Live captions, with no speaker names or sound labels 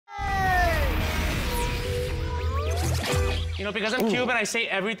You know, because I'm Cuban, I say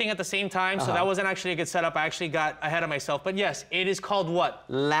everything at the same time, so that wasn't actually a good setup. I actually got ahead of myself. But yes, it is called what?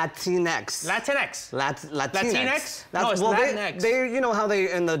 Latinx. Latinx. Latinx. Latinx? No, it's Latinx. They, you know how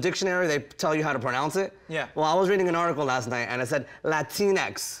they, in the dictionary, they tell you how to pronounce it? Yeah. Well, I was reading an article last night, and it said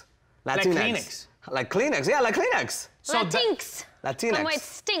Latinx. Like Kleenex. Like Kleenex, yeah, like Kleenex. So Latinx. Latinx. Como it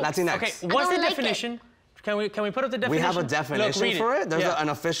stinks. Latinx. Okay, what's the definition? Can we put up the definition? We have a definition for it? There's an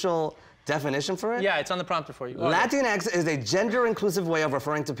official definition for it? Yeah, it's on the prompter for you. Latinx is a gender-inclusive way of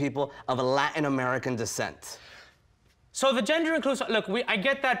referring to people of Latin American descent. So the gender inclusive, look, I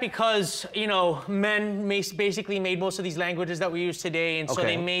get that because, you know, men basically made most of these languages that we use today, and so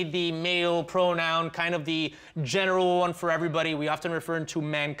they made the male pronoun kind of the general one for everybody. We often refer to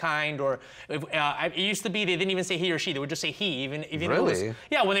mankind, or it used to be they didn't even say he or she, they would just say he, even really?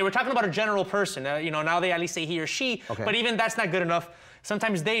 Yeah, when they were talking about a general person, you know, now they at least say he or she, but even that's not good enough.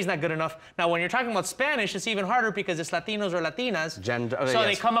 Sometimes they is not good enough. Now, when you're talking about Spanish, it's even harder because it's Latinos or Latinas. So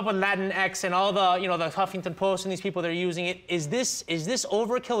they come up with Latinx and all the, you know, the Huffington Post and these people, they're using it. Is this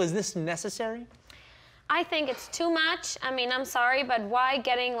overkill? Is this necessary? I think it's too much. I mean, I'm sorry, but why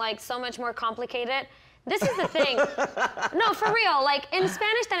getting like so much more complicated? This is the thing. No, for real. Like in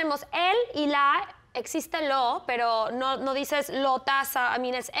Spanish tenemos el y la. Existe lo, pero no dices lo taza. I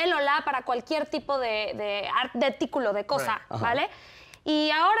mean, es el o la para cualquier tipo de artículo, de cosa, ¿vale?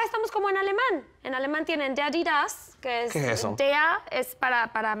 Y ahora estamos como en alemán. En alemán tienen der, die, das, que es... ¿Qué es eso? Der es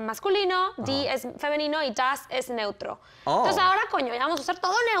para masculino, die es femenino y das es neutro. Entonces ahora, coño, ya vamos a usar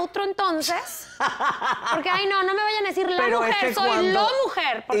todo neutro entonces. Porque, ay, no me vayan a decir la mujer, es que soy lo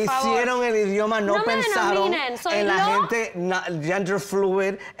mujer, por favor. Hicieron el idioma, no pensaron en la gente gender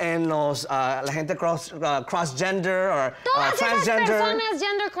fluid, en los, la gente cross-gender o todas transgender. Esas personas,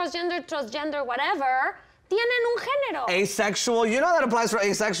 gender, cross-gender, transgender, whatever, tienen un género. Asexual, you know that applies for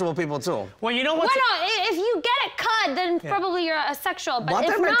asexual people too. Well, you know what? Well, no, if you get it cut, then probably you're asexual. But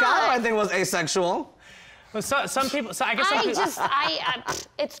if not, I think was asexual. Well, some people. So I guess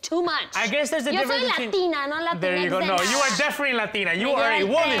it's too much. I guess there's a difference between. Yo soy Latina, no Latina. There you go. No, you are definitely Latina. You are a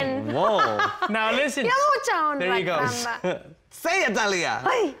woman. Whoa. Now listen. There you go. Say it, Talia.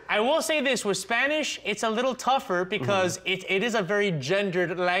 I will say this, with Spanish, it's a little tougher because it is a very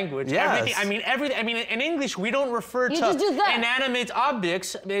gendered language. Yes. Everything. I mean, in English, we don't refer to inanimate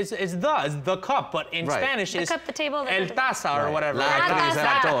objects. It's the cup, but in Spanish, it's cup, the table, el taza or whatever. La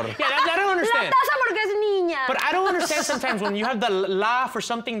taza. Yeah, I don't understand. La taza porque es niña. But I don't understand sometimes when you have the la for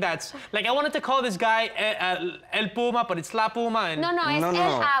something that's, like, I wanted to call this guy el puma, but it's la puma. And No, es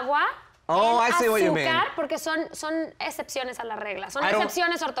el agua. Oh, I see what you mean. Porque son excepciones a la regla. Son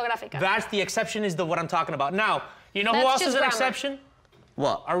excepciones ortográficas. That's the exception is what I'm talking about. Now, you know who else is an exception?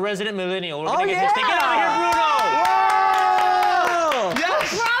 What? Our resident millennial. We're gonna get this thing. Get out of here, Bruno! Whoa!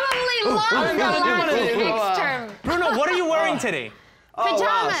 Yes! Probably lost the Latinx term. Bruno, what are you wearing today? Oh,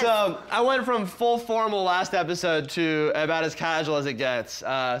 wow. So I went from full formal last episode to about as casual as it gets.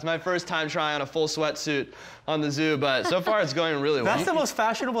 It's my first time trying on a full sweatsuit on the zoo, but so far it's going really well. That's the most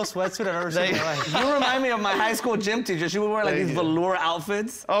fashionable sweatsuit I've ever seen in my life. You remind me of my high school gym teacher. She would wear like these velour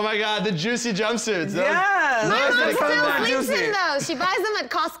outfits. Oh my God, the juicy jumpsuits. Yes! My mom still sleeps in those. She buys them at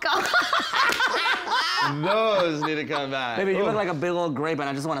Costco. Those need to come back. Baby, you look like a big old grape and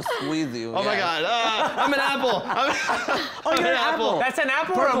I just want to squeeze you. Oh my God, I'm an apple. Oh, you're an apple. That's an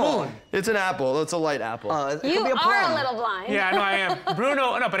apple or a moon? It's an apple. It's a light apple. You are a little blind. Yeah, no, I am.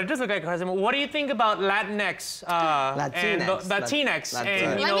 Bruno, no, but it does look like a cousin. What do you think about Latinx? Latinx,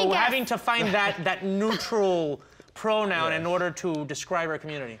 and you know, having to find that neutral pronoun in order to describe our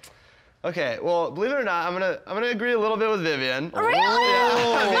community. Okay, well, believe it or not, I'm gonna agree a little bit with Vivian. Really?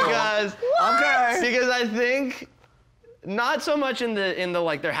 Yeah, because I think not so much in the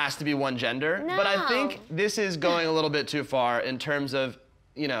like there has to be one gender, but I think this is going a little bit too far in terms of,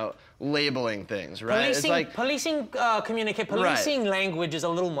 you know, labeling things, right? Policing language is a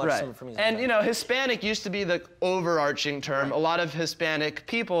little much for me. And you know, Hispanic used to be the overarching term. A lot of Hispanic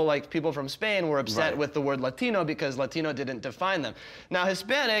people, like people from Spain, were upset with the word Latino because Latino didn't define them. Now,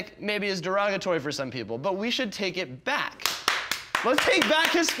 Hispanic maybe is derogatory for some people, but we should take it back. Let's take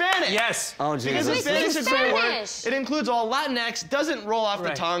back Hispanic. Yes. Oh, Jesus. Because Hispanic's a great word. It includes all Latinx, doesn't roll off the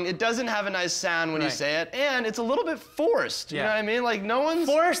tongue, it doesn't have a nice sound when you say it, and it's a little bit forced. You know what I mean? Like, no one's...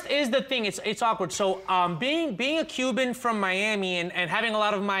 Forced is the thing. It's awkward. So, being a Cuban from Miami and having a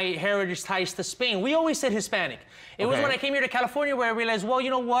lot of my heritage ties to Spain, we always said Hispanic. It was when I came here to California where I realized, well,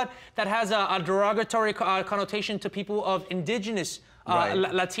 you know what? That has a derogatory connotation to people of indigenous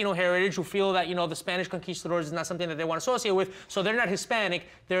Latino heritage who feel that, you know, the Spanish conquistadors is not something that they want to associate with, so they're not Hispanic,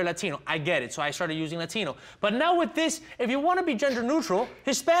 they're Latino. I get it, so I started using Latino. But now with this, if you want to be gender neutral,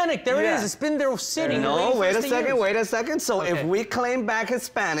 Hispanic, there it is. It's been there sitting. No, wait a second. So if we claim back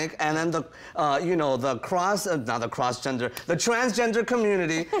Hispanic and then the, you know, the not the cross-gender, the transgender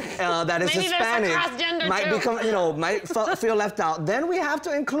community that is Hispanic might become, you know, might feel left out, then we have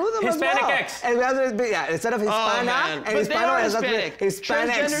to include them Hispanic as well. X. And we have to be, instead of Hispana, and Hispanic.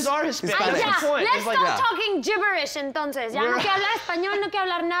 Transgenders are Hispanic. Let's stop talking gibberish entonces. Ya no quiero hablar español, no quiero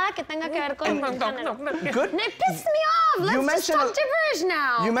hablar nada que tenga que ver con género. It pissed me off. Let's just talk gibberish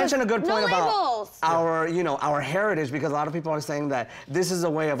now. You mentioned a good point about labels. our, you know, our heritage, because a lot of people are saying that this is a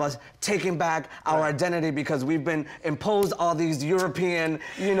way of us taking back our identity because we've been imposed all these European,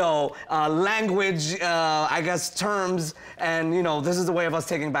 you know, language, I guess, terms, and, you know, this is a way of us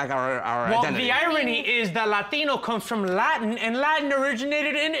taking back our identity. The irony is that Latino comes from Latin, and Latin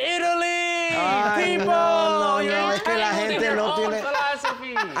originated in Italy. Es que la gente no tiene.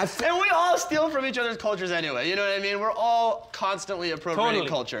 And we all steal from each other's cultures anyway. You know what I mean? We're all constantly appropriating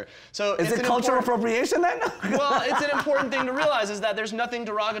culture. So is it cultural appropriation then? Well, it's an important thing to realize is that there's nothing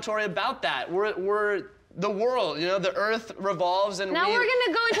derogatory about that. We're the world, you know, the earth revolves and now we're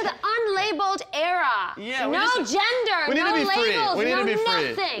gonna go into the unlabeled era. Yeah, no gender, no labels, no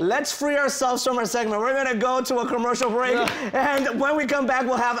nothing. Let's free ourselves from our segment. We're gonna go to a commercial break, and when we come back,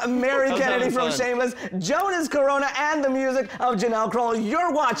 we'll have Mary Kennedy from Shameless, Jonas Corona, and the music of Janelle Kroll.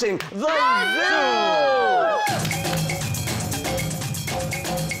 You're watching The Zoo!